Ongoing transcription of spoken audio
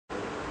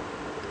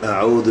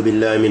أعوذ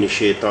بالله من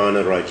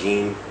الشيطان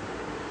الرجيم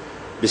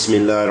بسم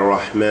الله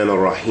الرحمن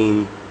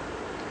الرحيم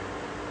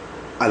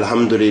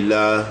الحمد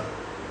لله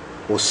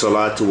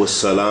والصلاة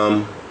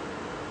والسلام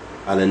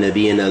على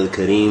نبينا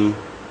الكريم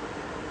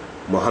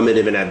محمد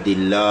بن عبد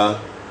الله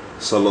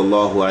صلى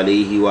الله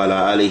عليه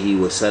وعلى آله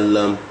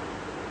وسلم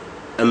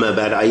أما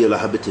بعد أيها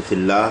الأحبة في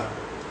الله.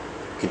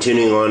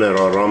 Continuing on at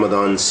our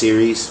Ramadan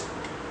series,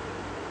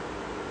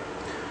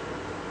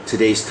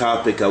 today's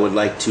topic I would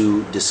like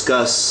to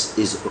discuss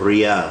is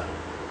Riya,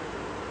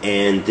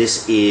 and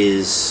this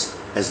is,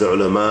 as the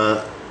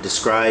ulama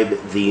describe,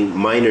 the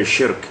minor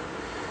shirk.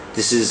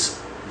 This is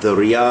the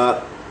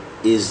Riya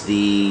is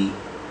the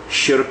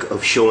shirk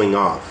of showing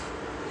off,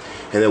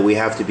 and that we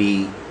have to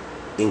be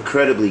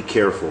incredibly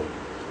careful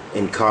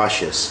and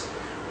cautious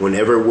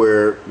whenever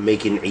we're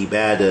making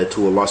ibadah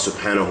to Allah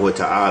subhanahu wa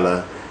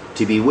ta'ala,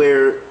 to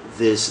beware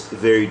this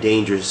very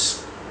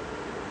dangerous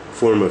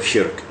form of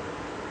shirk.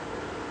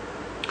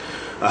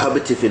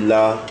 Ahabati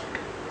fillah,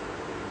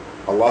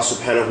 Allah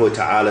subhanahu wa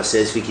ta'ala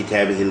says fi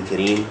kitabihi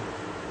al-kareem,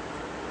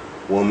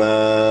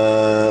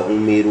 وَمَا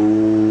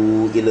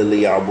أُمِرُوا إِلَّا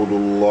لِيَعْبُدُوا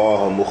اللَّهَ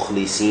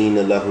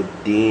مُخْلِصِينَ لَهُ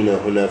الدِّينَ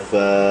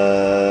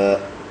هُنَفَاءَ.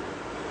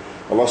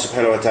 Allah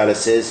subhanahu wa ta'ala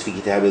says fi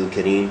kitabihi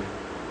al-kareem,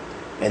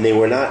 and they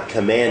were not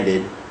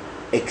commanded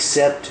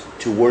except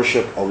to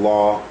worship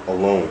Allah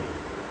alone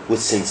with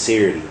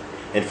sincerity,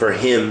 and for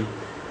Him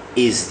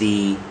is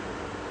the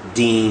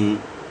deen,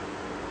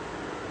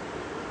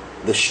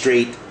 the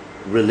straight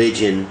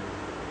religion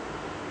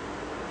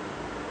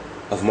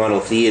of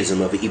monotheism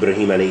of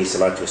Ibrahim alayhi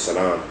salatu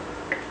wasalam.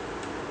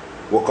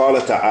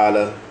 وقال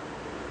تعالى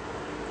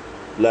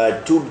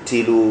لا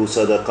تبتلوا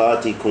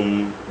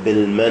صدقاتكم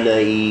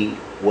بالمنع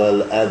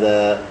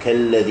والأذى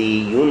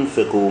كالذي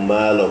ينفق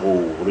ماله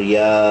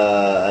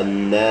رياء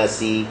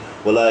الناس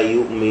ولا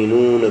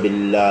يؤمنون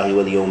بالله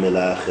واليوم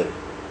الآخر.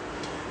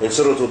 In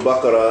Surah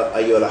Al-Baqarah,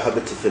 أيها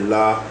الأحبة في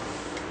الله,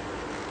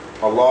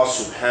 Allah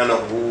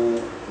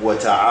subhanahu wa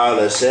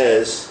ta'ala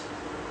says,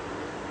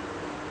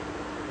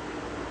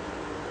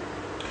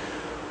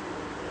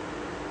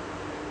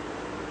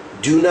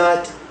 do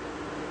not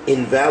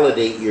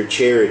invalidate your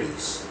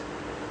charities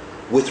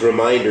with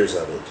reminders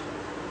of it,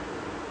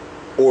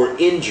 or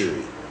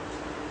injury,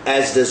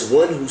 as does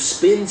one who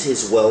spends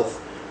his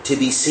wealth to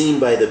be seen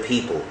by the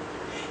people,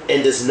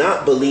 and does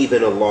not believe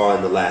in Allah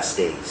in the last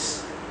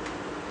days.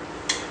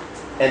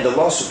 And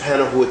Allah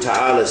subhanahu wa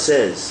ta'ala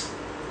says,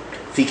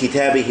 في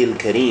كتابه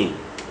الكريم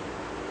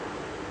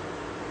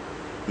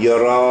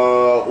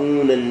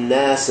يراءون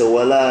الناس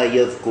ولا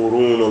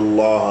يذكرون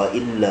الله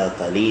إلا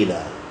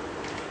قليلا.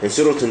 In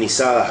Surah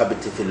An-Nisa,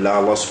 Habibti Fillah,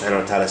 Allah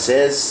subhanahu wa ta'ala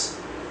says,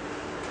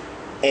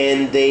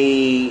 and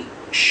they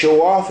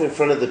show off in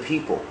front of the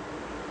people,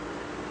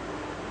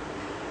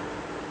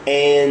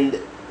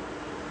 and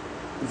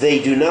they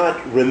do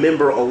not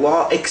remember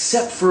Allah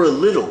except for a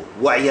little.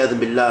 وَعِيَاذًا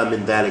بِاللَّهِ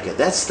مِنْ ذَلِكَ.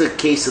 That's the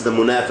case of the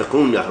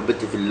munafiqun, ya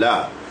Habibti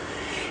Fillah,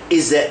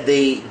 is that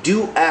they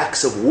do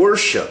acts of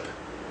worship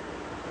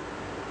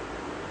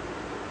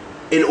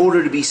in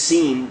order to be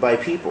seen by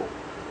people,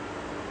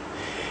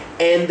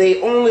 and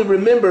they only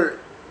remember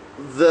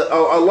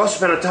Allah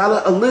subhanahu wa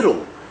ta'ala a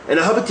little. And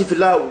ahabati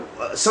fillah,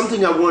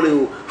 something I want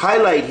to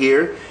highlight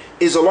here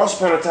is Allah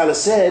subhanahu wa ta'ala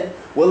said,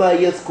 وَلَا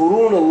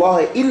يَذْكُرُونَ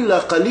اللَّهَ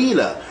إِلَّا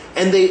قَلِيلًا,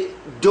 and they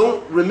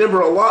don't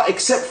remember Allah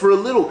except for a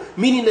little,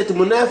 meaning that the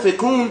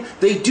munafiqun,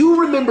 they do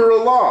remember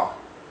Allah.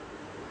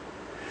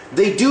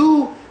 They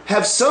do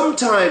have some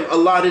time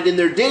allotted in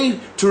their day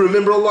to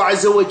remember Allah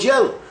Azza wa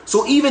Jal.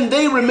 So even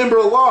they remember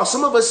Allah.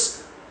 Some of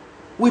us,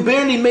 we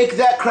barely make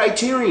that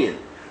criterion.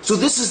 So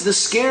this is the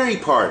scary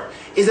part,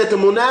 is that the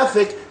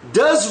munafiq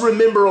does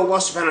remember Allah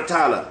subhanahu wa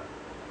ta'ala.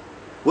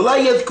 وَلَا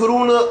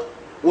يَذْكُرُونَ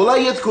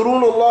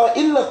اللَّهَ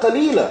إِلَّا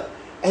قَلِيلًا,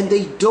 and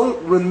they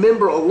don't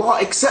remember Allah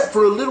except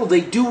for a little.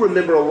 They do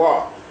remember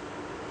Allah,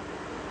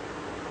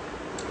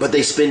 but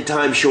they spend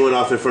time showing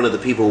off in front of the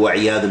people.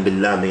 وَعِيَاذًا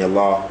بِاللَّهِ, may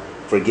Allah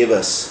forgive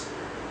us.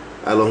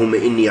 اللهم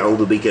إني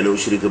أعوذ بك أن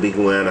أشرك بك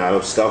وأنا أعلم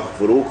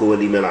أستغفرك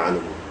ولمن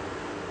أعلم.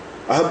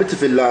 أحببت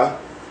في الله,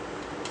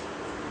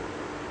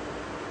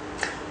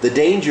 the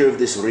danger of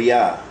this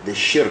riya, this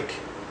shirk,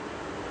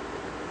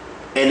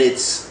 and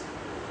its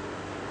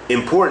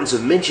importance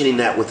of mentioning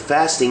that with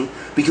fasting,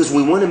 because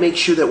we want to make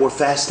sure that we're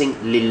fasting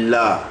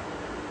lillah,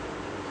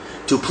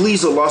 to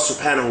please Allah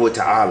subhanahu wa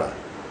ta'ala,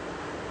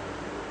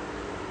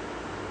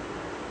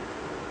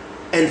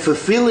 and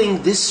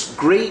fulfilling this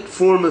great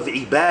form of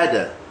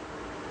ibadah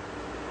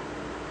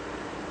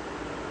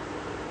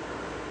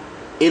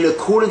in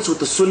accordance with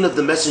the sunnah of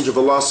the Messenger of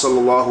Allah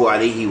sallallahu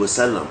alaihi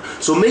wasallam.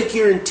 So make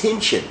your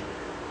intention.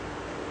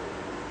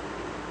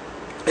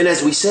 And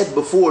as we said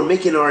before,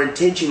 making our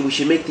intention, we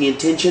should make the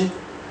intention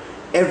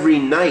every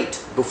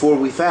night before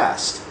we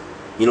fast.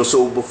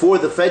 So before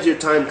the Fajr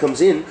time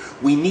comes in,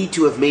 we need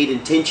to have made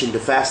intention to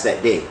fast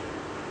that day.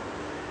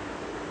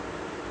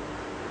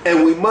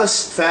 And we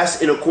must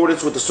fast in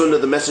accordance with the sunnah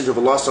of the Messenger of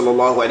Allah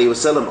sallallahu alaihi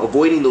wasallam,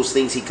 avoiding those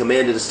things he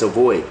commanded us to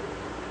avoid,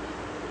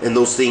 and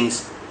those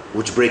things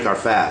which break our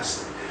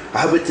fast.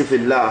 Ahabati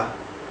fillah,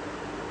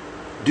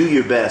 do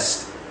your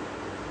best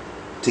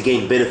to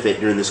gain benefit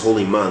during this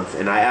holy month.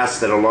 And I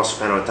ask that Allah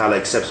subhanahu wa ta'ala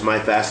accepts my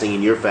fasting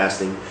and your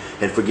fasting,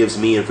 and forgives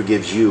me and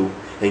forgives you,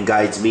 and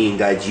guides me and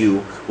guides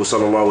you. Wa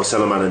sallallahu wa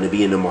sallam ala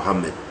nabiyyina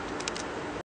Muhammad.